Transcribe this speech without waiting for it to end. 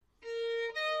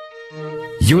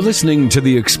You're listening to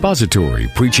the expository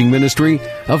preaching ministry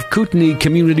of Kootenai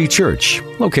Community Church,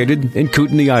 located in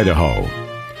Kootenai, Idaho.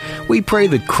 We pray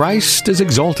that Christ is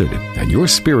exalted and your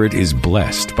spirit is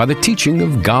blessed by the teaching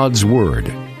of God's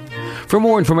Word. For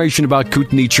more information about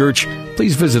Kootenai Church,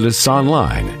 please visit us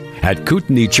online at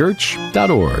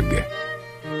kootenaichurch.org.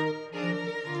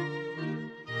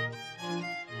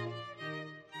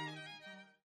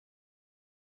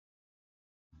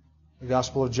 The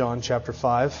Gospel of John, chapter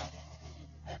 5.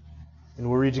 And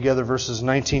we'll read together verses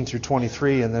 19 through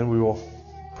 23, and then we will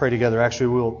pray together. Actually,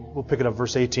 we'll pick it up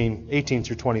verse 18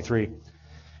 through 23.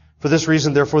 For this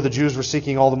reason, therefore, the Jews were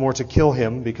seeking all the more to kill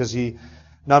him, because he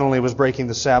not only was breaking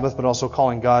the Sabbath, but also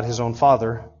calling God his own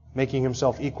Father, making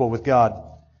himself equal with God.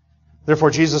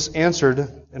 Therefore Jesus answered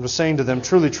and was saying to them,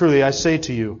 Truly, truly, I say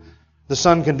to you, the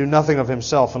Son can do nothing of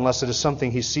himself unless it is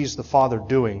something he sees the Father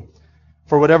doing.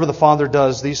 For whatever the Father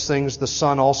does, these things the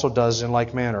Son also does in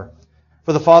like manner.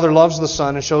 For the Father loves the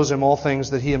Son and shows him all things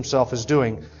that he himself is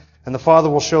doing. And the Father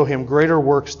will show him greater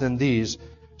works than these,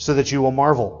 so that you will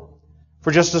marvel. For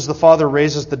just as the Father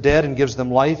raises the dead and gives them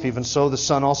life, even so the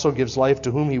Son also gives life to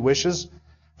whom he wishes.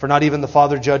 For not even the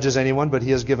Father judges anyone, but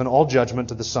he has given all judgment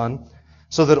to the Son,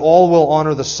 so that all will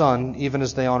honor the Son, even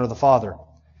as they honor the Father.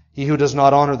 He who does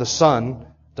not honor the Son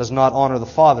does not honor the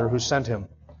Father who sent him.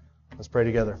 Let's pray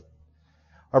together.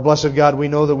 Our blessed God, we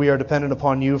know that we are dependent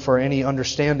upon you for any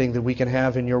understanding that we can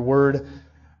have in your word.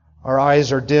 Our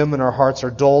eyes are dim and our hearts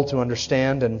are dull to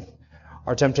understand, and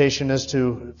our temptation is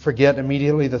to forget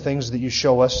immediately the things that you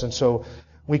show us. And so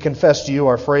we confess to you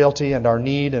our frailty and our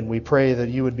need, and we pray that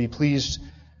you would be pleased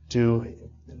to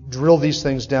drill these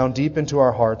things down deep into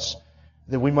our hearts,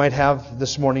 that we might have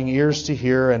this morning ears to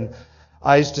hear and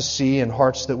eyes to see and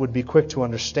hearts that would be quick to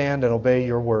understand and obey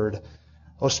your word.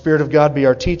 O Spirit of God, be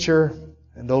our teacher.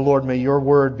 And, O Lord, may your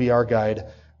word be our guide.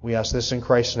 We ask this in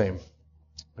Christ's name.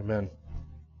 Amen.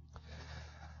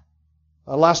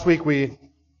 Last week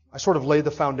I sort of laid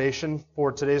the foundation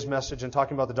for today's message in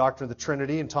talking about the doctrine of the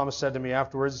Trinity. And Thomas said to me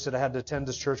afterwards, he said, I had to attend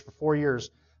this church for 4 years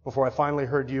before I finally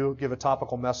heard you give a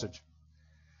topical message.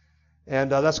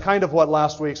 And that's kind of what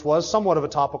last week's was, somewhat of a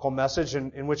topical message,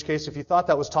 in which case, if you thought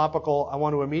that was topical, I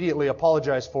want to immediately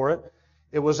apologize for it.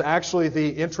 It was actually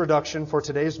the introduction for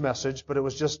today's message, but it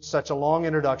was just such a long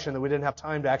introduction that we didn't have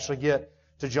time to actually get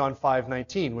to John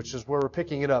 5:19, which is where we're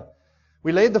picking it up.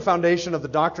 We laid the foundation of the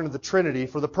doctrine of the Trinity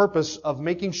for the purpose of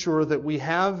making sure that we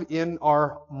have in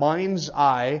our mind's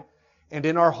eye and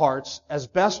in our hearts, as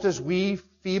best as we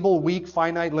feeble, weak,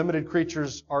 finite, limited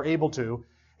creatures are able to,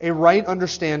 a right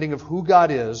understanding of who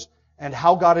God is and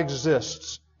how God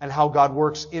exists and how God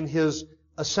works in His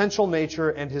essential nature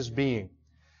and His being.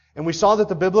 And we saw that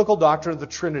the biblical doctrine of the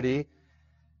Trinity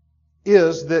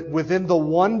is that within the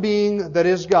one being that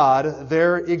is God,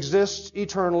 there exists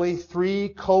eternally three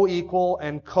co-equal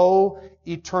and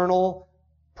co-eternal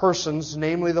persons,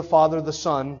 namely the Father, the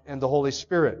Son, and the Holy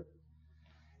Spirit.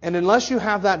 And unless you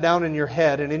have that down in your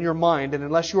head and in your mind, and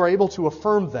unless you are able to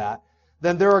affirm that,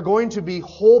 then there are going to be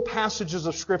whole passages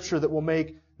of Scripture that will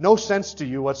make no sense to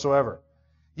you whatsoever.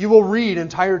 You will read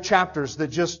entire chapters that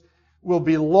just will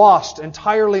be lost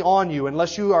entirely on you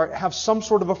unless you have some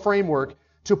sort of a framework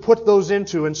to put those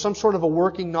into and some sort of a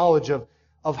working knowledge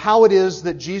of how it is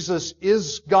that Jesus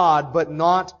is God but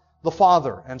not the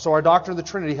Father. And so our doctrine of the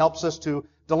Trinity helps us to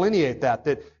delineate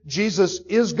that Jesus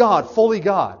is God, fully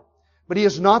God, but He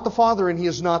is not the Father and He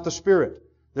is not the Spirit.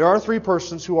 There are three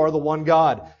persons who are the one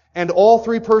God, and all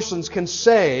three persons can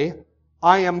say,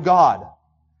 I am God,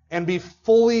 and be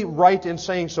fully right in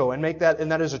saying so, and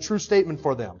that is a true statement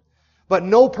for them. But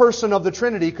no person of the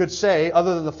Trinity could say,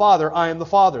 other than the Father, I am the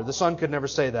Father. The Son could never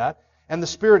say that. And the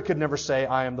Spirit could never say,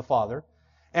 I am the Father.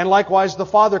 And likewise, the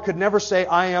Father could never say,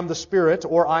 I am the Spirit,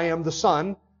 or I am the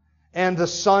Son. And the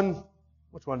Son,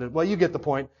 which one did? Well, you get the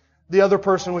point. The other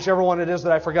person, whichever one it is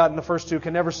that I forgot in the first two,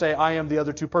 can never say, I am the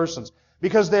other two persons.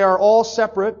 Because they are all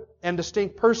separate and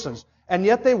distinct persons. And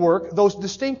yet they work, those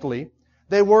distinctly,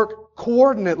 they work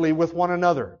coordinately with one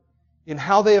another in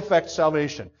how they affect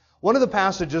salvation. One of the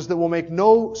passages that will make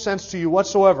no sense to you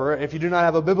whatsoever, if you do not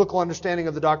have a biblical understanding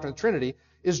of the doctrine of the Trinity,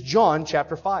 is John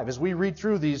chapter 5. As we read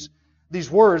through these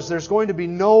words, there's going to be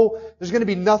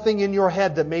nothing in your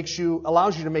head that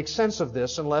allows you to make sense of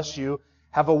this unless you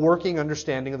have a working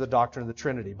understanding of the doctrine of the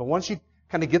Trinity. But once you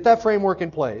kind of get that framework in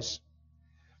place,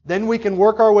 then we can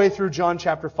work our way through John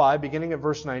chapter 5, beginning at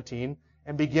verse 19,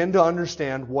 and begin to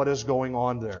understand what is going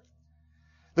on there.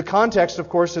 The context, of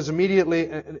course, is the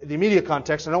immediate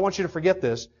context, and I don't want you to forget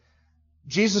this.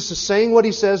 Jesus is saying what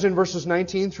He says in verses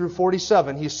 19 through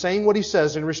 47. He's saying what He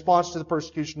says in response to the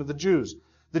persecution of the Jews.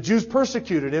 The Jews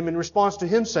persecuted him in response to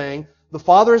him saying, the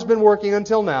Father has been working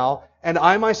until now, and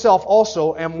I myself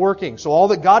also am working. So all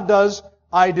that God does,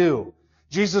 I do.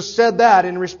 Jesus said that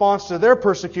in response to their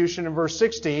persecution in verse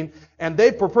 16, and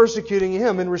they were persecuting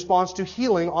him in response to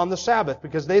healing on the Sabbath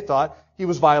because they thought he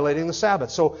was violating the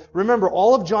Sabbath. So remember,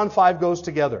 all of John 5 goes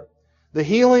together. The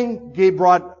healing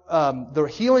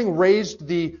raised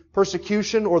the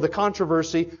persecution or the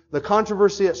controversy. The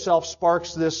controversy itself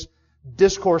sparks this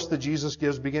discourse that Jesus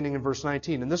gives beginning in verse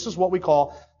 19. And this is what we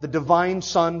call the Divine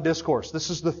Son Discourse. This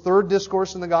is the third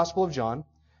discourse in the Gospel of John.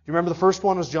 You remember the first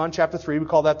one was John chapter 3. We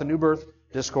call that the New Birth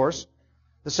Discourse.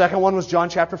 The second one was John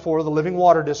chapter 4, the Living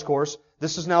Water Discourse.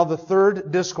 This is now the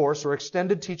third discourse or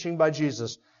extended teaching by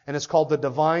Jesus, and it's called the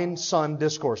Divine Son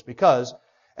Discourse because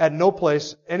at no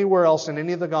place anywhere else in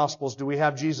any of the Gospels do we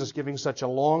have Jesus giving such a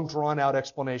long, drawn-out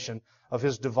explanation of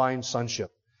His divine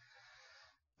sonship.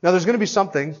 Now there's going to be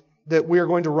something that we are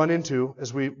going to run into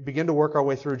as we begin to work our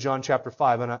way through John chapter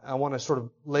 5, and I want to sort of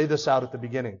lay this out at the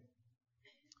beginning.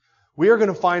 We are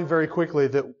going to find very quickly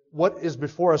that what is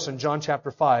before us in John chapter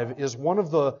 5 is one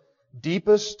of the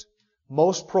deepest,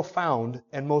 most profound,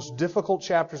 and most difficult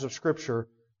chapters of Scripture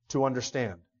to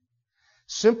understand.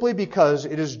 Simply because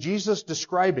it is Jesus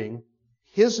describing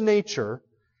His nature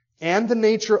and the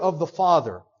nature of the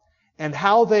Father and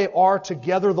how they are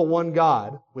together the one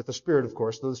God, with the Spirit, of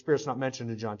course, though the Spirit's not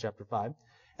mentioned in John chapter 5,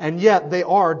 and yet they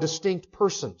are distinct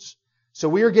persons. So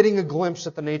we are getting a glimpse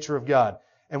at the nature of God.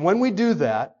 And when we do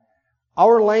that,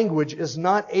 our language is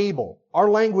not able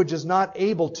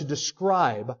to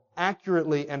describe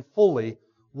accurately and fully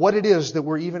what it is that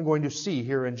we're even going to see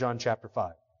here in John chapter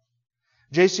 5.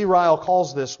 J.C. Ryle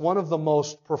calls this one of the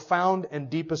most profound and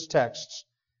deepest texts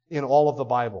in all of the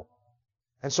Bible.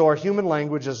 And so our human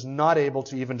language is not able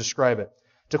to even describe it.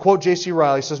 To quote J.C.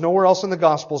 Ryle, he says, nowhere else in the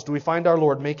Gospels do we find our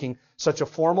Lord making such a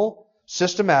formal,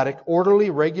 systematic, orderly,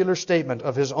 regular statement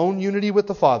of His own unity with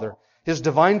the Father, His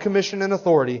divine commission and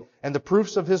authority, and the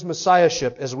proofs of His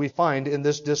messiahship as we find in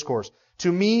this discourse.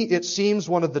 To me, it seems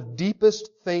one of the deepest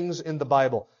things in the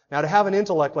Bible. Now, to have an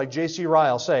intellect like J.C.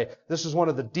 Ryle say, this is one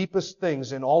of the deepest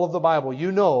things in all of the Bible,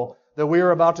 you know that we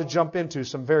are about to jump into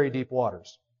some very deep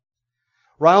waters.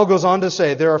 Ryle goes on to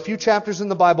say, there are a few chapters in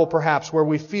the Bible, perhaps, where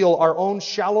we feel our own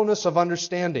shallowness of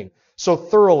understanding so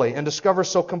thoroughly and discover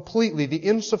so completely the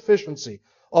insufficiency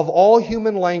of all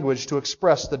human language to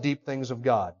express the deep things of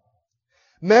God.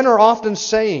 Men are often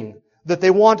saying that they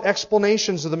want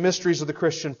explanations of the mysteries of the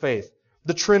Christian faith,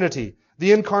 the Trinity,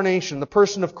 the Incarnation, the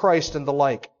person of Christ, and the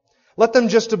like. Let them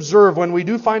just observe when we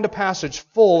do find a passage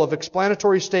full of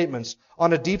explanatory statements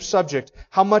on a deep subject,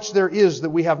 how much there is that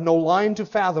we have no line to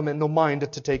fathom and no mind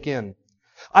to take in.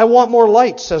 I want more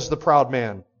light, says the proud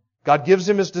man. God gives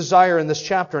him his desire in this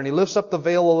chapter, and He lifts up the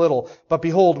veil a little. But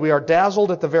behold, we are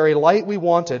dazzled at the very light we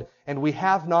wanted, and we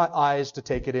have not eyes to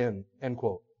take it in. End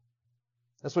quote.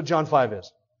 That's what John 5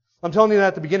 is. I'm telling you that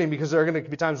at the beginning because there are going to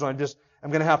be times when I'm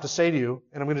going to have to say to you,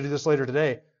 and I'm going to do this later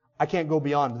today, I can't go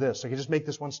beyond this. I can just make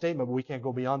this one statement, but we can't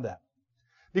go beyond that.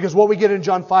 Because what we get in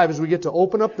John 5 is we get to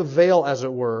open up the veil, as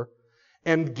it were,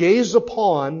 and gaze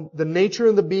upon the nature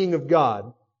and the being of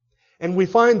God. And we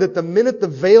find that the minute the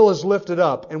veil is lifted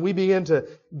up and we begin to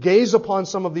gaze upon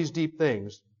some of these deep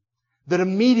things, that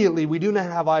immediately we do not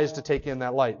have eyes to take in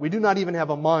that light. We do not even have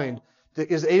a mind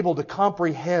that is able to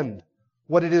comprehend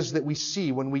what it is that we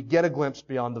see when we get a glimpse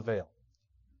beyond the veil.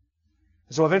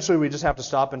 So eventually we just have to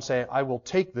stop and say, I will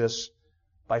take this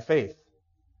by faith.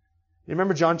 You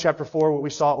remember John chapter 4, what we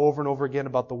saw over and over again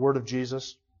about the word of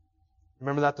Jesus?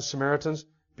 Remember that? The Samaritans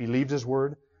believed His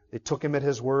word. They took Him at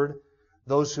His word.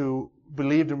 Those who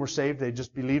believed and were saved, they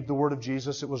just believed the word of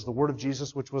Jesus. It was the word of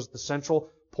Jesus which was the central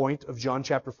point of John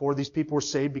chapter 4. These people were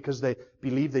saved because they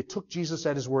believed. They took Jesus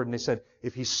at His word and they said,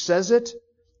 if He says it,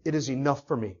 it is enough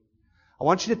for me. I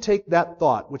want you to take that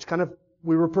thought, which kind of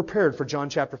we were prepared for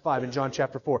John chapter 5 and John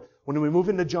chapter 4. When we move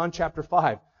into John chapter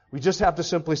 5, we just have to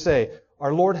simply say,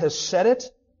 our Lord has said it,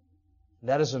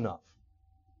 that is enough.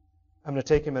 I'm going to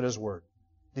take Him at His word.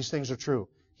 These things are true.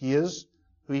 He is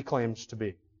who He claims to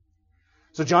be.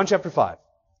 So John chapter 5,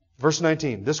 verse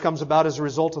 19. This comes about as a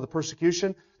result of the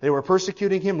persecution. They were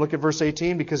persecuting Him. Look at verse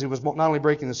 18, because He was not only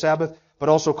breaking the Sabbath, but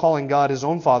also calling God His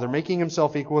own Father, making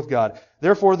Himself equal with God.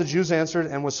 Therefore the Jews answered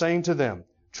and was saying to them,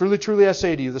 truly, truly, I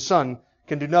say to you, the Son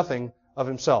can do nothing of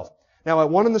Himself. Now, at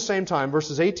one and the same time,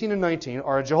 verses 18 and 19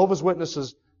 are a Jehovah's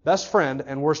Witness's best friend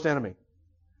and worst enemy.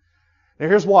 Now,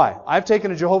 here's why. I've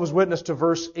taken a Jehovah's Witness to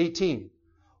verse 18.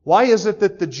 Why is it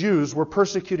that the Jews were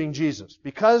persecuting Jesus?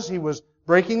 Because He was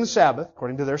breaking the Sabbath,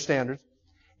 according to their standards,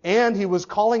 and He was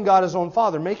calling God His own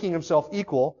Father, making Himself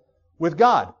equal with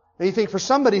God. And you think for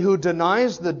somebody who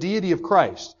denies the deity of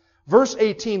Christ, verse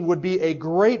 18 would be a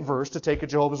great verse to take a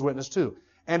Jehovah's Witness to.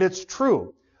 And it's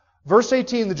true. Verse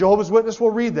 18, the Jehovah's Witness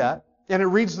will read that, and it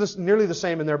reads this nearly the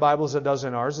same in their Bible as it does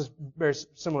in ours. It's very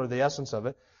similar to the essence of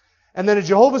it. And then a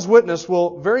Jehovah's Witness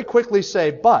will very quickly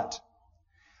say, but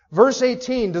verse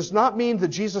 18 does not mean that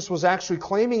Jesus was actually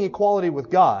claiming equality with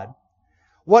God.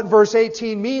 What verse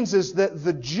 18 means is that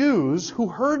the Jews who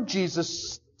heard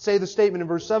Jesus say the statement in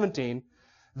verse 17,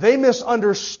 they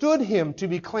misunderstood Him to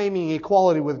be claiming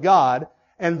equality with God,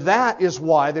 and that is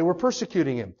why they were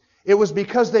persecuting Him. It was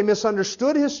because they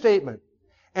misunderstood His statement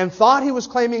and thought He was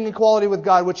claiming equality with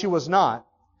God, which He was not,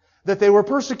 that they were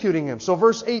persecuting Him. So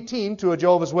verse 18 to a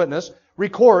Jehovah's Witness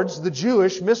records the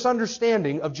Jewish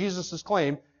misunderstanding of Jesus'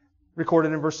 claim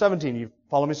recorded in verse 17. You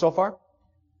follow me so far?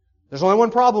 There's only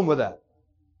one problem with that.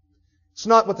 It's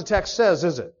not what the text says,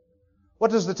 is it?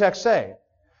 What does the text say?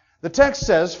 The text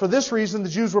says, for this reason the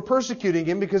Jews were persecuting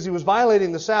Him because He was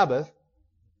violating the Sabbath.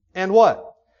 And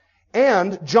what?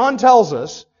 And John tells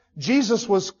us Jesus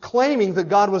was claiming that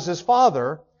God was His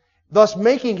Father, thus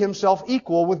making Himself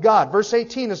equal with God. Verse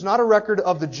 18 is not a record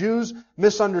of the Jews'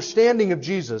 misunderstanding of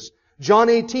Jesus. John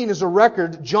 18 is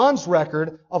John's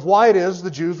record of why it is the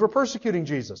Jews were persecuting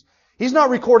Jesus. He's not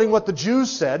recording what the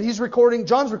Jews said.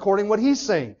 John's recording what he's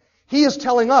saying. He is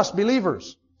telling us,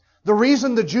 believers, the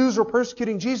reason the Jews were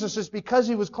persecuting Jesus is because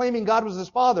He was claiming God was His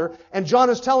Father, and John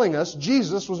is telling us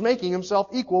Jesus was making Himself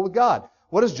equal with God.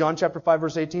 What does John chapter 5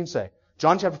 verse 18 say?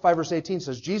 John chapter 5 verse 18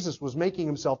 says Jesus was making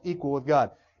Himself equal with God.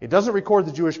 It doesn't record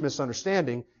the Jewish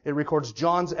misunderstanding. It records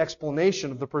John's explanation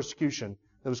of the persecution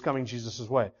that was coming Jesus'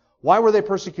 way. Why were they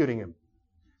persecuting Him?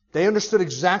 They understood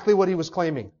exactly what He was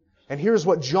claiming. And here's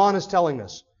what John is telling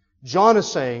us. John is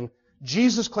saying,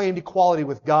 Jesus claimed equality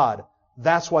with God.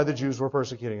 That's why the Jews were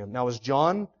persecuting Him. Now,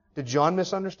 did John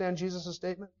misunderstand Jesus'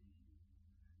 statement?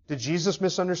 Did Jesus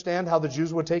misunderstand how the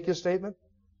Jews would take His statement?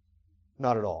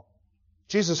 Not at all.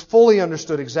 Jesus fully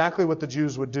understood exactly what the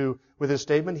Jews would do with His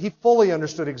statement. He fully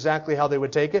understood exactly how they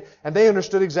would take it, and they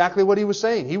understood exactly what He was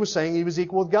saying. He was saying He was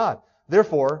equal with God.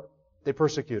 Therefore, they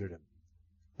persecuted Him.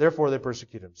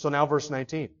 So now verse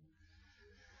 19.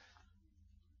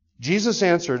 Jesus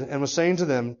answered and was saying to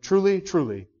them, truly,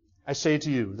 truly, I say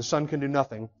to you, the Son can do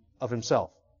nothing of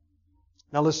Himself.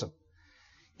 Now listen.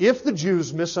 If the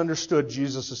Jews misunderstood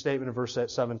Jesus' statement in verse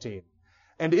 17,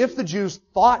 and if the Jews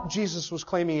thought Jesus was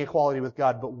claiming equality with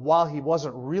God, but while He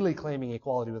wasn't really claiming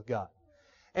equality with God,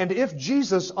 and if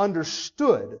Jesus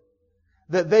understood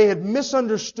that they had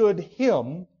misunderstood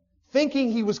Him,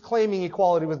 thinking He was claiming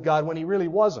equality with God when He really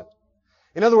wasn't.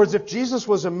 In other words, if Jesus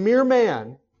was a mere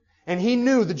man, and He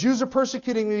knew the Jews are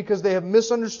persecuting me because they have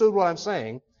misunderstood what I'm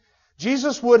saying,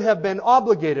 Jesus would have been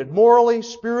obligated morally,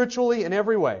 spiritually, in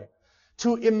every way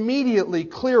to immediately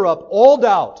clear up all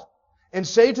doubt and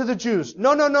say to the Jews,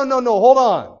 no, hold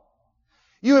on.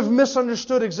 You have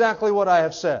misunderstood exactly what I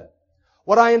have said.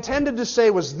 What I intended to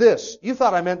say was this. You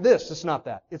thought I meant this. It's not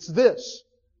that. It's this.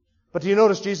 But do you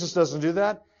notice Jesus doesn't do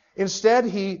that? Instead,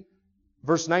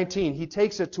 verse 19, He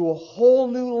takes it to a whole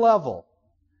new level.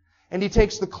 And He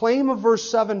takes the claim of verse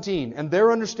 17 and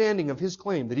their understanding of His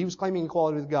claim, that He was claiming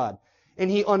equality with God, and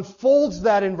He unfolds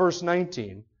that in verse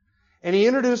 19, and He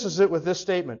introduces it with this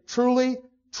statement, truly,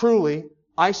 truly,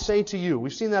 I say to you.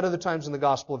 We've seen that other times in the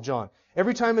Gospel of John.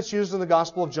 Every time it's used in the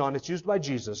Gospel of John, it's used by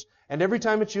Jesus. And every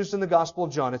time it's used in the Gospel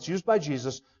of John, it's used by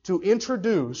Jesus to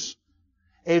introduce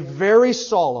a very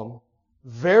solemn,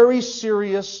 very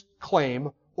serious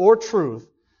claim or truth.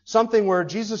 Something where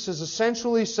Jesus is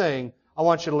essentially saying, I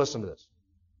want you to listen to this.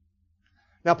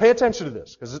 Now pay attention to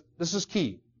this, because this is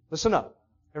key. Listen up.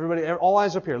 Everybody, all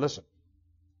eyes up here, listen.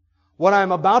 What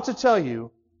I'm about to tell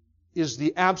you is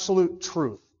the absolute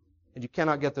truth. And you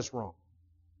cannot get this wrong.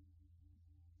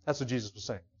 That's what Jesus was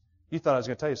saying. You thought I was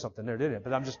going to tell you something there, didn't you?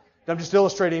 But I'm just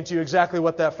illustrating to you exactly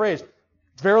what that phrase.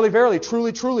 Verily, verily,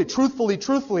 truly, truly, truthfully,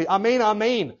 truthfully, amen,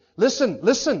 amen.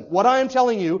 Listen. What I am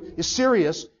telling you is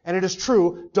serious and it is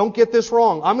true. Don't get this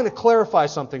wrong. I'm going to clarify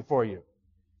something for you.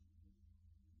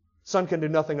 Son can do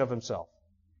nothing of Himself.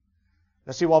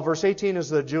 Now see, while verse 18 is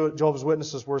the Jehovah's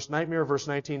Witnesses' worst nightmare, verse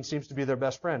 19 seems to be their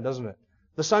best friend, doesn't it?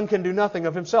 The Son can do nothing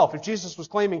of Himself. If Jesus was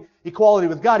claiming equality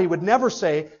with God, He would never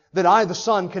say that I, the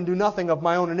Son, can do nothing of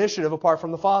my own initiative apart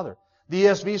from the Father. The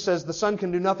ESV says the Son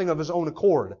can do nothing of His own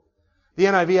accord. The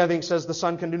NIV, I think, says the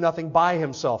Son can do nothing by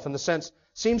Himself. And the sense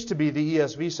seems to be the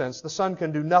ESV sense. The Son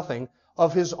can do nothing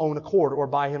of His own accord or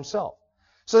by Himself.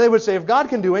 So they would say if God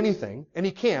can do anything, and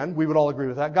He can, we would all agree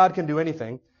with that, God can do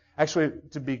anything. Actually,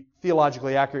 to be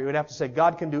theologically accurate, we would have to say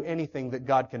God can do anything that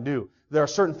God can do. There are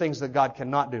certain things that God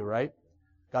cannot do, right?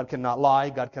 God cannot lie.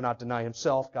 God cannot deny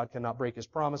Himself. God cannot break His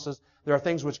promises. There are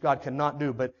things which God cannot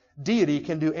do, but deity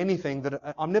can do anything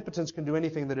omnipotence can do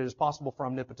anything that it is possible for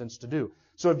omnipotence to do.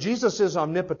 So if Jesus is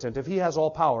omnipotent, if He has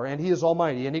all power, and He is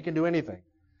almighty, and He can do anything,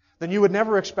 then you would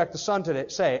never expect the Son to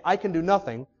say, I can do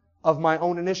nothing of my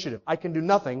own initiative. I can do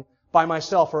nothing by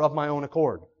myself or of my own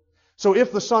accord. So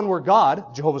if the Son were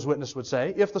God, Jehovah's Witness would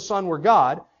say, if the Son were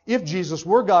God, if Jesus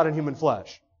were God in human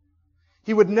flesh,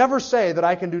 He would never say that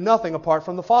I can do nothing apart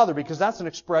from the Father, because that's an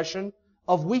expression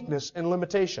of weakness and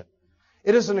limitation.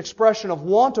 It is an expression of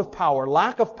want of power,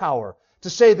 lack of power, to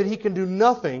say that He can do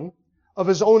nothing of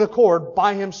His own accord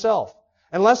by Himself,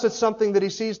 unless it's something that He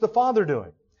sees the Father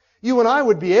doing. You and I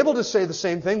would be able to say the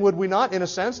same thing, would we not, in a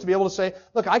sense, to be able to say,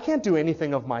 look, I can't do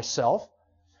anything of myself.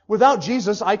 Without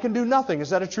Jesus, I can do nothing.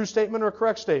 Is that a true statement or a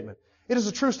correct statement? It is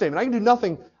a true statement. I can do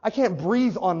nothing. I can't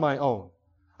breathe on my own.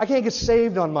 I can't get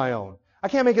saved on my own. I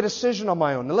can't make a decision on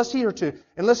my own unless He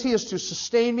is to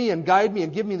sustain me and guide me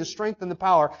and give me the strength and the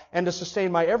power and to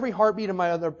sustain my every heartbeat and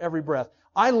my every breath.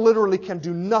 I literally can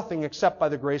do nothing except by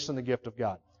the grace and the gift of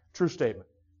God. True statement.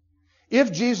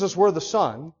 If Jesus were the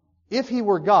Son, if He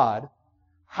were God,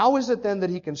 how is it then that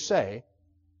He can say,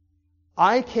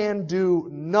 I can do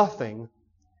nothing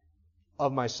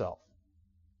of myself?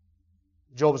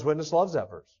 Jehovah's Witness loves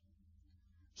that verse.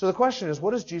 So the question is,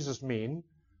 what does Jesus mean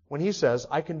when He says,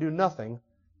 I can do nothing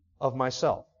of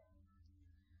myself?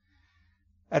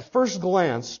 At first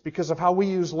glance, because of how we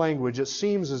use language, it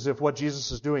seems as if what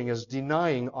Jesus is doing is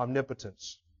denying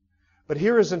omnipotence. But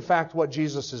here is in fact what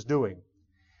Jesus is doing.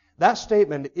 That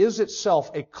statement is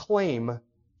itself a claim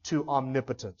to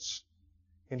omnipotence.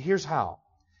 And here's how.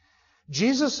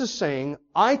 Jesus is saying,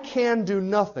 I can do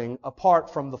nothing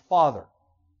apart from the Father.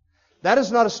 That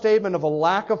is not a statement of a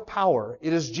lack of power.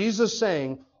 It is Jesus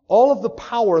saying, all of the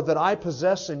power that I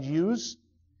possess and use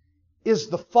is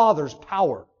the Father's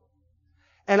power.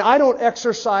 And I don't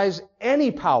exercise any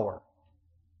power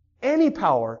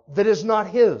that is not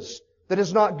His, that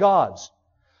is not God's.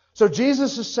 So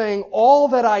Jesus is saying, all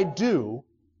that I do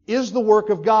is the work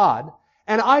of God,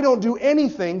 and I don't do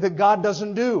anything that God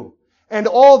doesn't do. And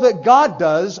all that God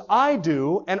does, I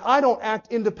do, and I don't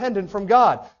act independent from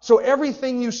God. So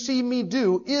everything you see me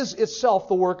do is itself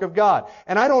the work of God.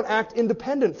 And I don't act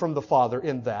independent from the Father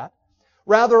in that.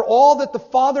 Rather, all that the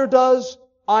Father does,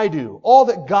 I do. All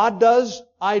that God does,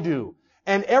 I do.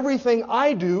 And everything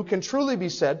I do can truly be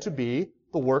said to be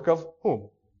the work of whom?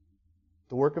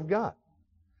 The work of God.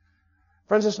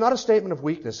 Friends, it's not a statement of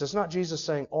weakness. It's not Jesus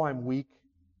saying, oh, I'm weak.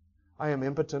 I am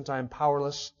impotent. I am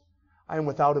powerless. I am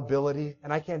without ability,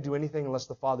 and I can't do anything unless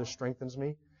the Father strengthens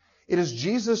me. It is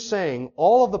Jesus saying,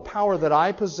 all of the power that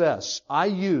I possess, I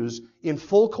use in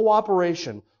full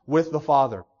cooperation with the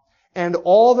Father. And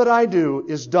all that I do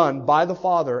is done by the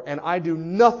Father, and I do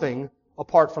nothing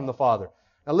apart from the Father.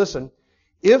 Now listen,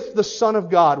 if the Son of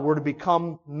God were to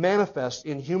become manifest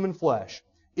in human flesh,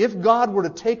 if God were to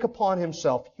take upon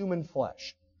Himself human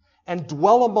flesh and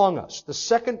dwell among us, the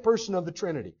second person of the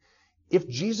Trinity, if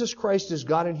Jesus Christ is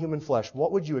God in human flesh,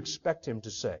 what would you expect Him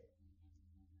to say?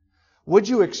 Would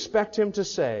you expect Him to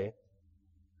say,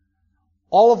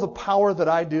 all of the power that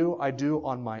I do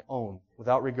on my own,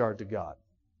 without regard to God,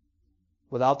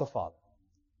 without the Father,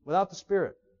 without the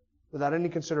Spirit, without any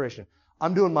consideration?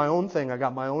 I'm doing my own thing. I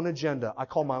got my own agenda. I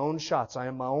call my own shots. I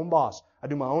am my own boss. I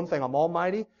do my own thing. I'm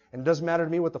almighty, and it doesn't matter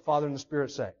to me what the Father and the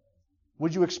Spirit say.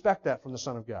 Would you expect that from the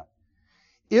Son of God?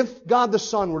 If God the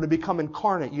Son were to become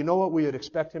incarnate, you know what we would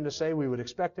expect Him to say? We would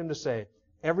expect Him to say,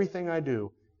 everything I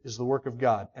do is the work of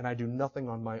God, and I do nothing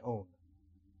on my own.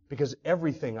 Because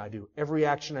everything I do, every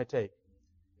action I take,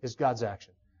 is God's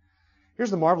action. Here's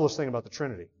the marvelous thing about the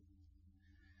Trinity.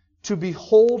 To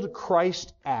behold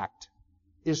Christ act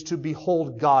is to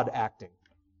behold God acting.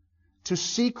 To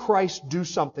see Christ do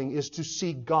something is to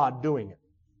see God doing it.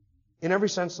 In every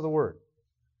sense of the word.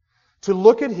 To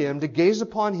look at Him, to gaze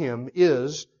upon Him,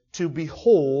 is to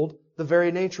behold the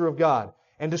very nature of God.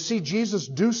 And to see Jesus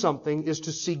do something is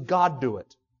to see God do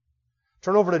it.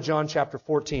 Turn over to John chapter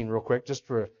 14 real quick, just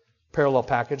for a parallel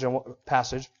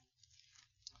passage.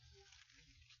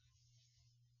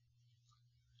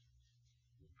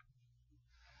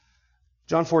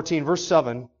 John 14, verse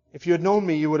 7, if you had known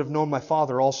me, you would have known my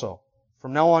Father also.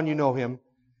 From now on you know Him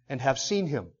and have seen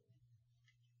Him.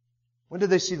 When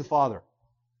did they see the Father?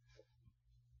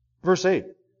 Verse 8.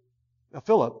 Now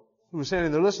Philip, who was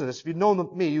standing there listening to this, if you'd known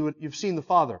me, you've seen the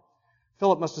Father.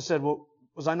 Philip must have said, well,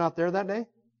 was I not there that day?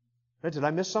 Right? Did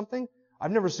I miss something?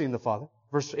 I've never seen the Father.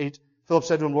 Verse 8, Philip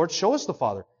said to him, Lord, show us the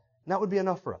Father. And that would be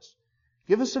enough for us.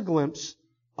 Give us a glimpse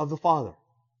of the Father.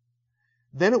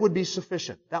 Then it would be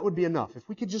sufficient. That would be enough. If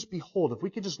we could just behold, if we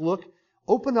could just look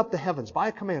Open up the heavens. By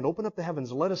a command, open up the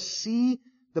heavens and let us see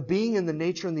the being and the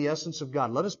nature and the essence of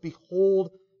God. Let us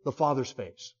behold the Father's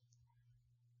face.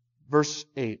 Verse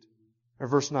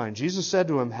 9. Jesus said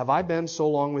to him, have I been so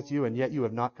long with you, and yet you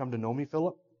have not come to know me,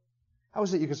 Philip? How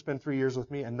is it you can spend 3 years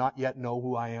with me and not yet know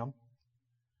who I am?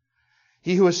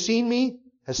 He who has seen me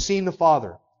has seen the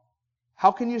Father.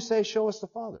 How can you say, show us the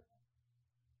Father?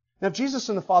 Now, if Jesus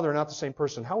and the Father are not the same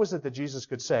person, how is it that Jesus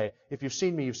could say, if you've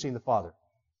seen me, you've seen the Father?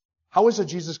 How is it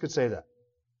Jesus could say that?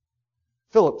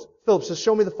 Philip says,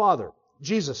 show me the Father.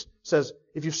 Jesus says,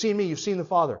 if you've seen me, you've seen the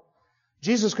Father.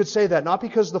 Jesus could say that not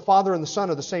because the Father and the Son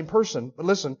are the same person, but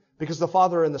listen, because the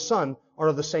Father and the Son are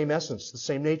of the same essence, the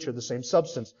same nature, the same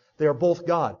substance. They are both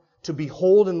God. To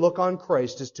behold and look on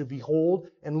Christ is to behold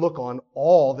and look on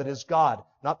all that is God.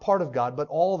 Not part of God, but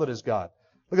all that is God.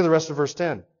 Look at the rest of verse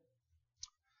 10.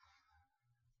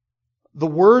 The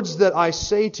words that I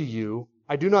say to you,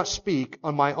 I do not speak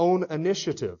on my own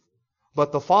initiative,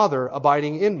 but the Father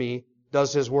abiding in me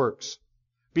does His works.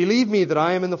 Believe me that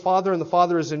I am in the Father and the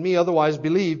Father is in me, otherwise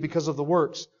believe because of the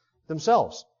works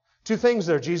themselves. Two things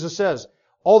there. Jesus says,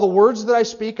 all the words that I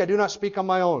speak, I do not speak on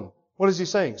my own. What is He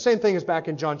saying? Same thing as back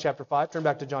in John chapter 5. Turn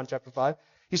back to John chapter 5.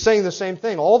 He's saying the same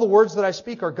thing. All the words that I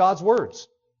speak are God's words.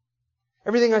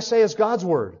 Everything I say is God's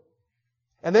word.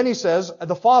 And then He says,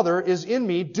 the Father is in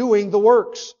me doing the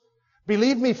works.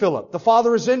 Believe me, Philip, the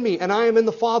Father is in me and I am in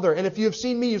the Father. And if you have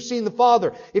seen me, you've seen the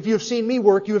Father. If you have seen me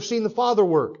work, you have seen the Father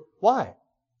work. Why?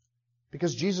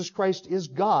 Because Jesus Christ is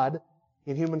God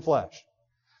in human flesh.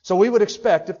 So we would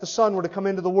expect if the Son were to come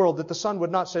into the world that the Son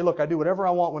would not say, look, I do whatever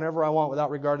I want, whenever I want,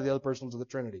 without regard to the other persons of the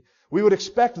Trinity. We would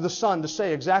expect the Son to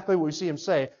say exactly what we see Him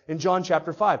say in John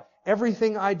chapter 5.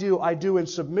 Everything I do in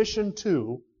submission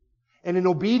to, and in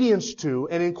obedience to,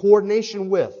 and in coordination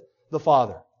with the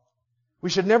Father. We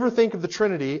should never think of the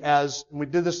Trinity as, and we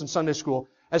did this in Sunday school,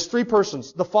 as three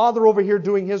persons. The Father over here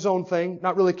doing His own thing,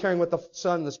 not really caring what the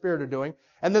Son and the Spirit are doing.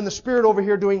 And then the Spirit over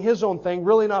here doing His own thing,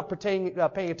 really not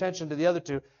paying attention to the other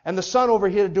two. And the Son over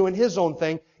here doing His own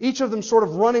thing, each of them sort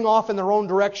of running off in their own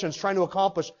directions, trying to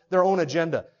accomplish their own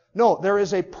agenda. No, there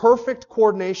is a perfect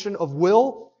coordination of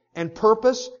will and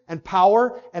purpose and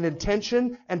power and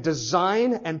intention and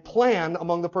design and plan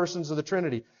among the persons of the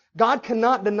Trinity. God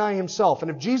cannot deny Himself.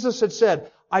 And if Jesus had said,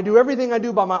 I do everything I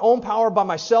do by my own power, by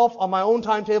myself, on my own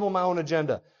timetable, my own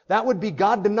agenda, that would be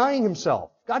God denying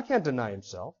Himself. God can't deny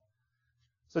Himself.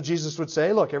 So Jesus would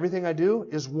say, look, everything I do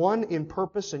is one in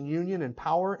purpose and union and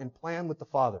power and plan with the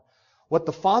Father. What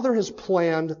the Father has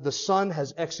planned, the Son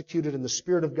has executed, and the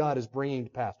Spirit of God is bringing to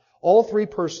pass. All three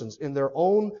persons in their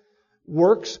own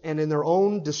works and in their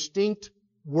own distinct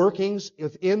workings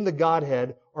within the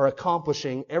Godhead are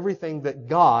accomplishing everything that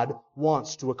God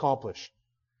wants to accomplish.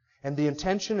 And the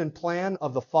intention and plan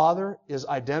of the Father is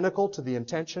identical to the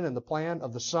intention and the plan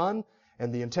of the Son,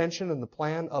 and the intention and the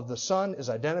plan of the Son is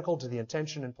identical to the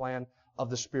intention and plan of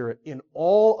the Spirit in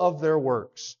all of their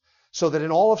works. So that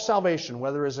in all of salvation,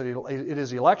 whether it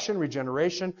is election,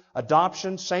 regeneration,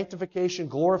 adoption, sanctification,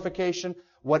 glorification,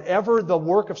 whatever the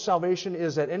work of salvation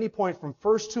is at any point from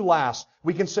first to last,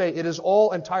 we can say it is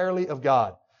all entirely of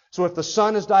God. So if the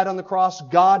Son has died on the cross,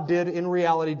 God did in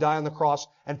reality die on the cross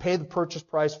and pay the purchase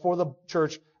price for the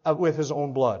church with His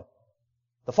own blood.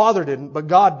 The Father didn't, but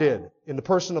God did in the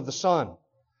person of the Son.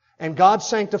 And God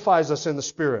sanctifies us in the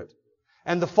Spirit.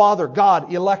 And the Father,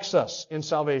 God, elects us in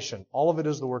salvation. All of it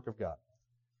is the work of God.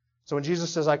 So when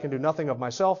Jesus says, I can do nothing of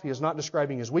myself, He is not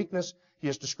describing His weakness. He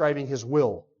is describing His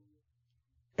will.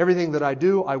 Everything that I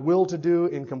do, I will to do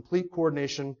in complete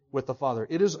coordination with the Father.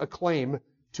 It is a claim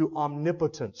to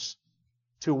omnipotence,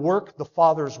 to work the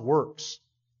Father's works.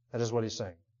 That is what He's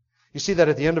saying. You see that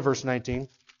at the end of verse 19.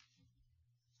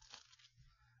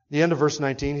 The end of verse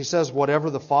 19, He says, whatever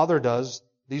the Father does,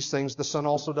 these things the Son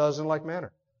also does in like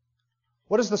manner.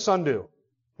 What does the Son do?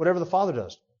 Whatever the Father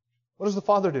does. What does the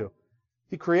Father do?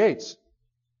 He creates.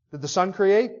 Did the Son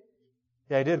create?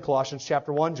 Yeah, He did. Colossians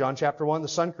chapter 1, John chapter 1, the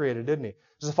Son created, didn't He?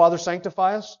 Does the Father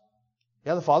sanctify us?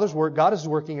 Yeah, the Father's work. God is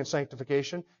working in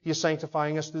sanctification. He is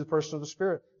sanctifying us through the person of the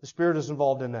Spirit. The Spirit is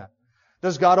involved in that.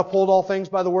 Does God uphold all things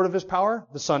by the word of His power?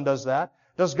 The Son does that.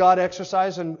 Does God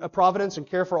exercise in providence and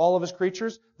care for all of His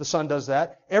creatures? The Son does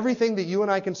that. Everything that you and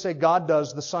I can say God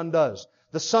does, the Son does.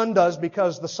 The Son does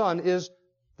because the Son is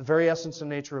the very essence and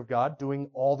nature of God, doing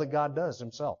all that God does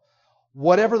Himself.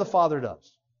 Whatever the Father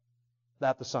does,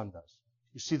 that the Son does.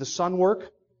 You see the Son work,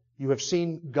 you have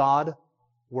seen God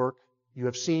work, you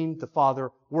have seen the Father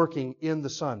working in the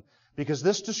Son. Because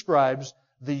this describes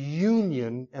the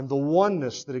union and the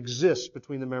oneness that exists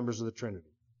between the members of the Trinity.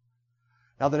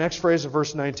 Now the next phrase of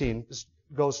verse 19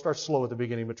 starts slow at the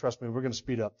beginning, but trust me, we're going to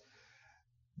speed up.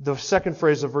 The second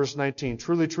phrase of verse 19,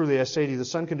 truly, truly, I say to you, the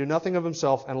Son can do nothing of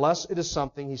himself unless it is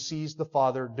something he sees the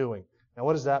Father doing. Now,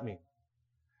 what does that mean?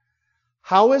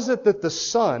 How is it that the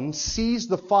Son sees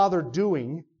the Father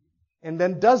doing and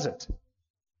then does it?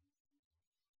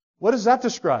 What does that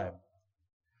describe?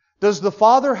 Does the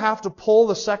Father have to pull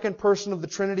the second person of the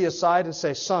Trinity aside and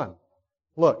say, Son,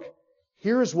 look,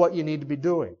 here's what you need to be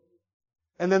doing.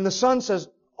 And then the Son says,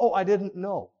 oh, I didn't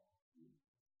know.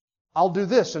 I'll do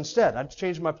this instead. I've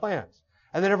changed my plans.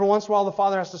 And then every once in a while the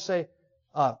Father has to say,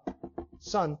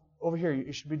 Son, over here,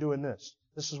 you should be doing this.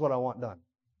 This is what I want done.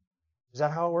 Is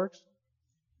that how it works?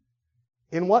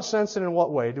 In what sense and in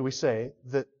what way do we say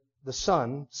that the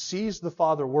Son sees the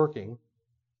Father working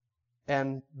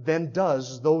and then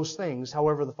does those things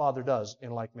however the Father does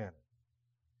in like manner?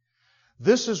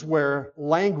 This is where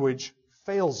language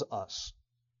fails us.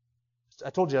 I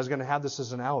told you I was going to have this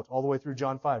as an out all the way through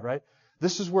John 5, right?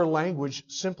 This is where language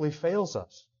simply fails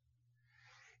us.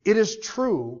 It is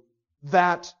true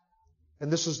that,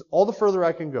 and this is all the further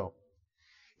I can go,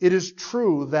 it is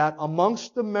true that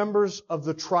amongst the members of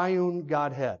the triune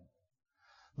Godhead,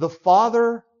 the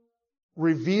Father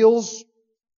reveals,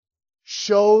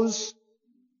 shows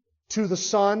to the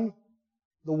Son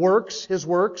the works, His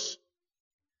works,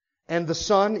 and the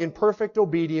Son, in perfect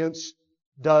obedience,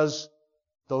 does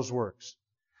those works.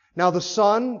 Now, the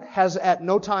Son has at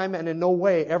no time and in no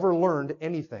way ever learned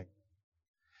anything.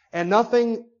 And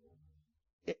nothing...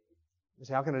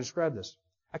 How can I describe this?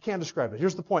 I can't describe it.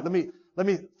 Here's the point. Let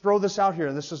me throw this out here,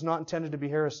 and this is not intended to be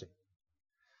heresy.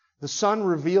 The Son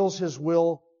reveals His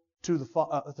will to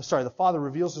the Father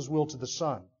reveals His will to the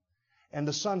Son. And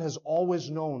the Son has always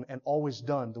known and always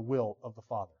done the will of the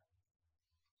Father.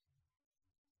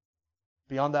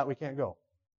 Beyond that, we can't go.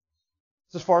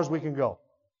 It's as far as we can go.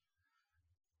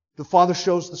 The Father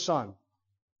shows the Son.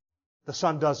 The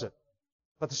Son does it.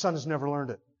 But the Son has never learned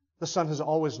it. The Son has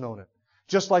always known it.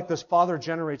 Just like the Father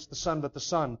generates the Son, but the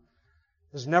Son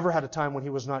has never had a time when He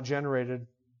was not generated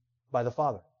by the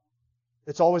Father.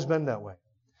 It's always been that way.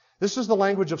 This is the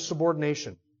language of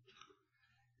subordination.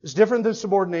 It's different than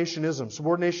subordinationism.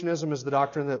 Subordinationism is the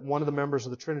doctrine that one of the members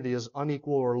of the Trinity is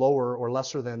unequal or lower or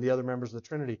lesser than the other members of the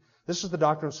Trinity. This is the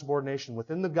doctrine of subordination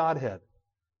within the Godhead.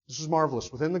 This is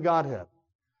marvelous. Within the Godhead,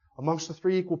 amongst the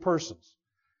three equal persons,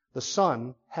 the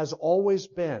Son has always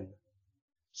been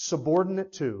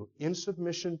subordinate to, in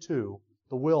submission to,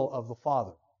 the will of the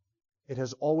Father. It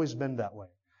has always been that way.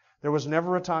 There was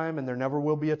never a time, and there never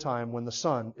will be a time, when the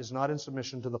Son is not in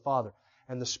submission to the Father.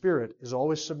 And the Spirit is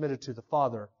always submitted to the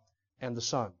Father and the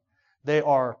Son.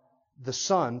 The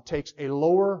Son takes a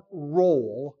lower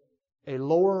role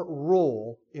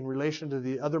in relation to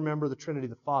the other member of the Trinity,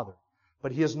 the Father.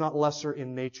 But He is not lesser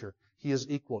in nature. He is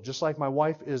equal. Just like my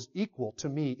wife is equal to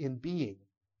me in being.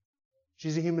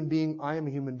 She's a human being, I am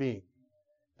a human being.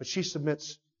 But she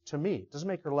submits to me. It doesn't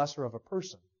make her lesser of a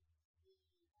person.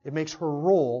 It makes her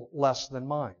role less than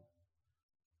mine.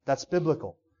 That's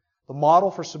biblical. The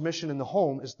model for submission in the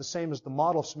home is the same as the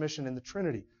model of submission in the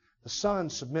Trinity. The Son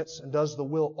submits and does the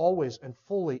will always and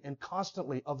fully and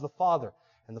constantly of the Father.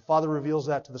 And the Father reveals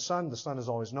that to the Son. The Son has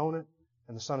always known it.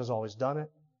 And the Son has always done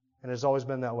it. And it has always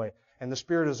been that way. And the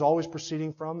Spirit is always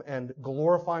proceeding from and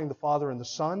glorifying the Father and the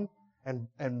Son and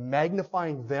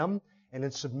magnifying them and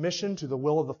in submission to the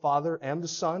will of the Father and the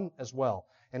Son as well.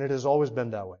 And it has always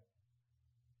been that way.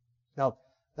 Now,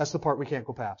 that's the part we can't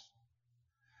go past.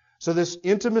 So this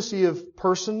intimacy of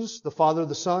persons, the Father,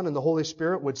 the Son, and the Holy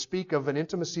Spirit, would speak of an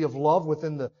intimacy of love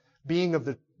within the being of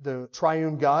the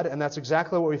triune God, and that's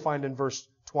exactly what we find in verse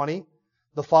 20.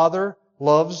 The Father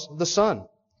loves the Son.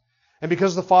 And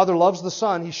because the Father loves the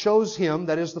Son, He shows Him,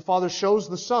 that is, the Father shows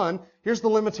the Son. Here's the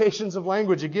limitations of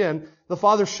language again. The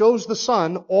Father shows the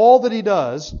Son all that He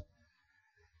does,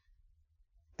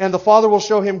 and the Father will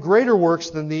show Him greater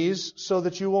works than these, so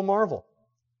that you will marvel.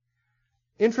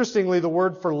 Interestingly, the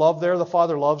word for love there, the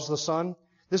Father loves the Son,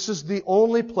 this is the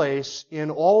only place in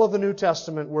all of the New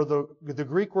Testament where the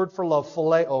Greek word for love,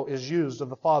 phileo, is used of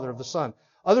the Father, of the Son.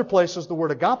 Other places the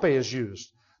word agape is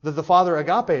used, that the Father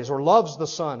agapes, or loves the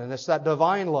Son, and it's that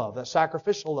divine love, that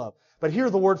sacrificial love. But here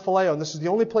the word phileo, and this is the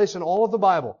only place in all of the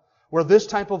Bible where this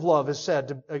type of love is said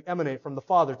to emanate from the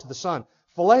Father to the Son.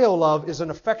 Phileo love is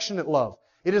an affectionate love.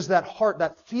 It is that heart,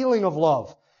 that feeling of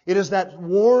love. It is that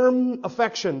warm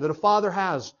affection that a father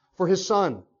has for his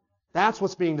son. That's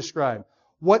what's being described.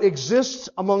 What exists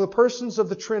among the persons of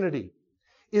the Trinity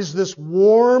is this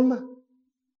warm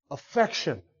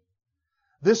affection,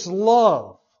 this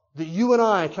love that you and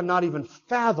I cannot even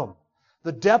fathom,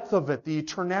 the depth of it, the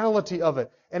eternality of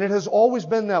it. And it has always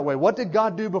been that way. What did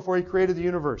God do before He created the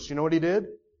universe? You know what He did?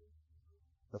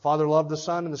 The Father loved the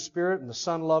Son and the Spirit, and the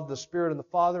Son loved the Spirit and the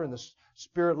Father, and the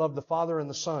Spirit loved the Father and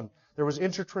the Son. There was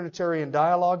intertrinitarian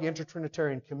dialogue,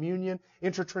 intertrinitarian communion,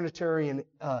 intertrinitarian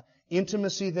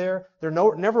intimacy there. There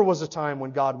never was a time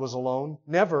when God was alone.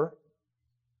 Never.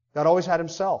 God always had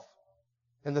Himself.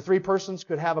 And the three persons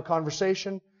could have a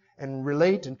conversation and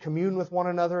relate and commune with one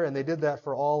another, and they did that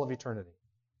for all of eternity.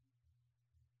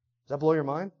 Does that blow your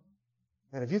mind?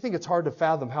 And if you think it's hard to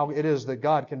fathom how it is that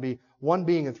God can be one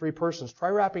being in three persons, try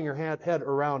wrapping your head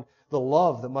around the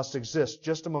love that must exist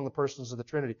just among the persons of the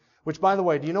Trinity. Which, by the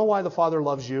way, do you know why the Father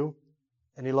loves you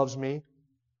and He loves me?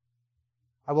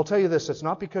 I will tell you this, it's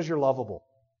not because you're lovable.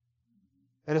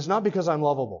 And it's not because I'm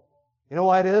lovable. You know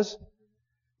why it is?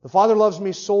 The Father loves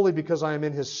me solely because I am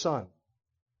in His Son.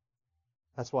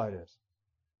 That's why it is.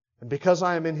 And because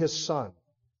I am in His Son,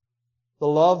 the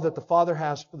love that the Father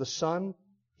has for the Son,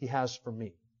 He has for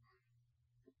me.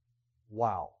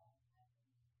 Wow.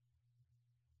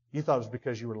 You thought it was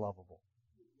because you were lovable.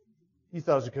 You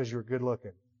thought it was because you were good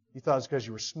looking. You thought it was because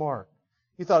you were smart.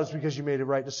 You thought it was because you made the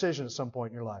right decision at some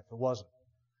point in your life. It wasn't.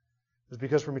 It was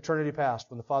because from eternity past,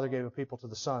 when the Father gave a people to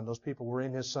the Son, those people were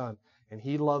in His Son. And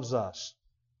He loves us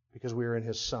because we are in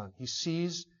His Son. He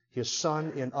sees His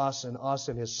Son in us and us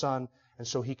in His Son. And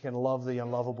so He can love the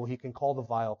unlovable. He can call the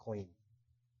vile clean.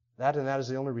 That is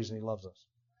the only reason He loves us.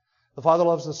 The Father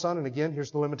loves the Son, and again,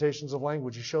 here's the limitations of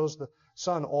language. He shows the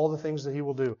Son all the things that He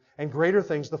will do. And greater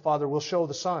things the Father will show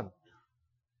the Son.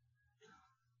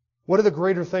 What are the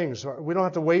greater things? We don't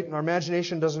have to wait, and our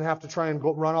imagination doesn't have to try and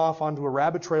run off onto a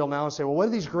rabbit trail now and say, well, what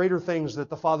are these greater things that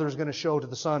the Father is going to show to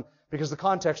the Son? Because the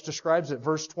context describes it.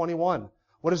 Verse 21.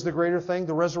 What is the greater thing?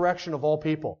 The resurrection of all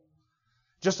people.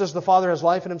 Just as the Father has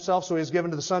life in Himself, so He has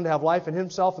given to the Son to have life in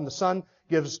Himself, and the Son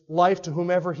gives life to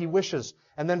whomever He wishes.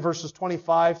 And then verses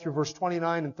 25 through verse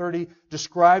 29 and 30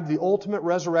 describe the ultimate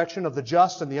resurrection of the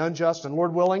just and the unjust, and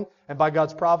Lord willing, and by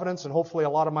God's providence, and hopefully a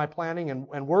lot of my planning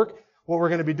and work, what we're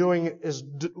going to be doing is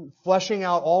fleshing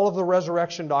out all of the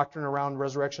resurrection doctrine around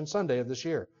Resurrection Sunday of this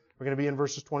year. We're going to be in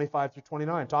verses 25 through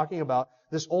 29, talking about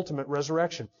this ultimate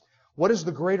resurrection. What is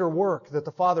the greater work that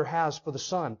the Father has for the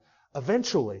Son?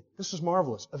 Eventually, this is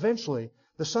marvelous, eventually,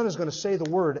 the Son is going to say the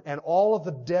word, and all of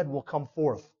the dead will come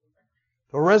forth.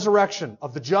 The resurrection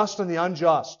of the just and the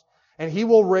unjust. And He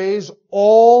will raise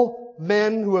all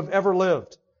men who have ever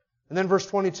lived. And then verse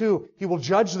 22, He will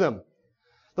judge them.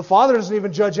 The Father doesn't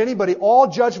even judge anybody. All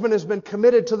judgment has been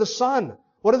committed to the Son.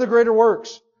 What are the greater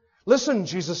works? Listen,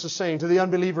 Jesus is saying to the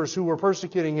unbelievers who were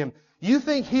persecuting Him. You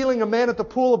think healing a man at the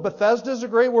pool of Bethesda is a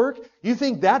great work? You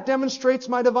think that demonstrates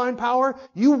my divine power?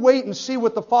 You wait and see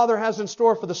what the Father has in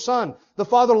store for the Son. The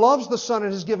Father loves the Son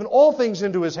and has given all things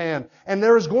into His hand. And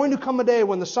there is going to come a day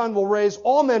when the Son will raise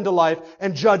all men to life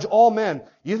and judge all men.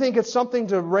 You think it's something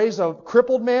to raise a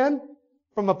crippled man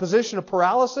from a position of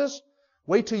paralysis?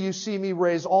 Wait till you see Me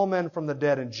raise all men from the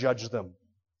dead and judge them.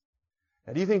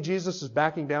 Now, do you think Jesus is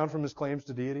backing down from His claims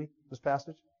to deity, this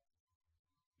passage?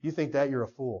 You think that, you're a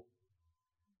fool.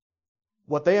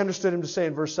 What they understood Him to say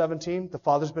in verse 17, the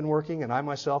Father's been working and I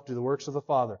myself do the works of the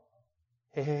Father.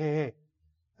 Hey.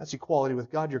 That's equality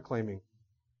with God you're claiming.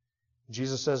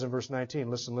 Jesus says in verse 19,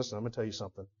 listen, I'm going to tell you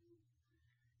something.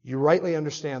 You rightly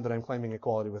understand that I'm claiming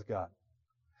equality with God.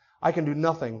 I can do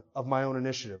nothing of my own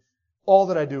initiative. All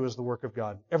that I do is the work of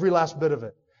God. Every last bit of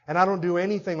it. And I don't do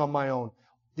anything on my own.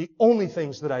 The only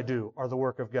things that I do are the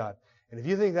work of God. And if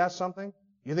you think that's something,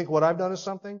 you think what I've done is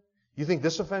something, you think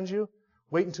this offends you,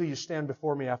 wait until you stand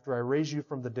before Me after I raise you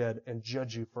from the dead and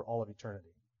judge you for all of eternity.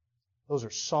 Those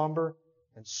are somber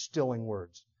and stilling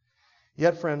words.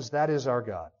 Yet, friends, that is our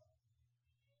God.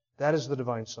 That is the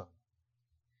divine Son.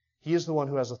 He is the one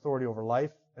who has authority over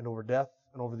life and over death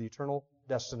and over the eternal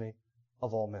destiny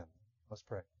of all men. Let's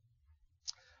pray.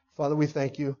 Father, we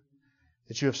thank You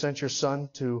that You have sent Your Son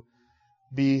to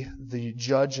be the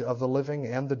judge of the living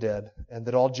and the dead, and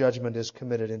that all judgment is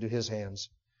committed into His hands.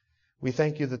 We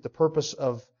thank You that the purpose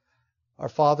of our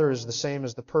Father is the same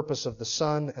as the purpose of the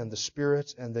Son and the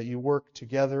Spirit, and that You work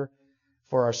together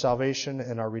for our salvation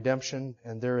and our redemption,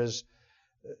 and there is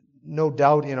no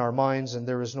doubt in our minds and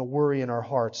there is no worry in our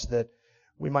hearts that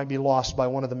we might be lost by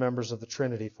one of the members of the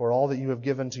Trinity. For all that You have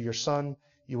given to Your Son,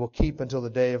 You will keep until the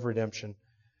day of redemption.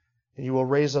 And You will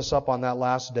raise us up on that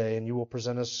last day, and You will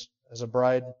present us as a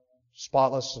bride,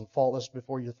 spotless and faultless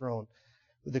before Your throne,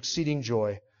 with exceeding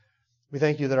joy. We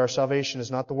thank You that our salvation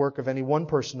is not the work of any one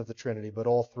person of the Trinity, but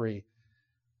all three.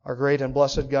 Our great and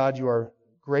blessed God, You are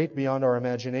great beyond our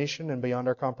imagination and beyond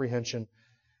our comprehension.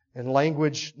 And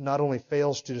language not only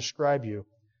fails to describe You,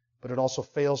 but it also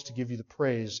fails to give You the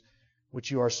praise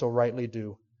which You are so rightly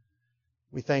due.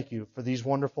 We thank You for these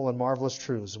wonderful and marvelous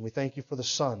truths, and we thank You for the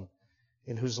Son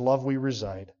in whose love we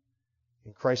reside.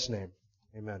 In Christ's name,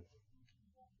 amen.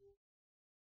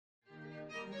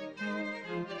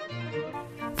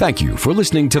 Thank you for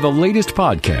listening to the latest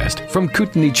podcast from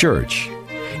Kootenai Church.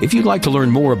 If you'd like to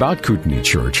learn more about Kootenai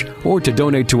Church or to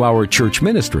donate to our church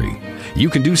ministry, you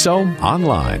can do so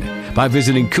online by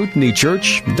visiting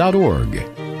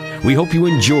kootenaichurch.org. We hope you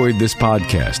enjoyed this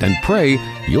podcast and pray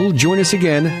you'll join us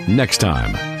again next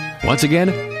time. Once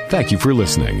again, thank you for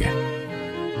listening.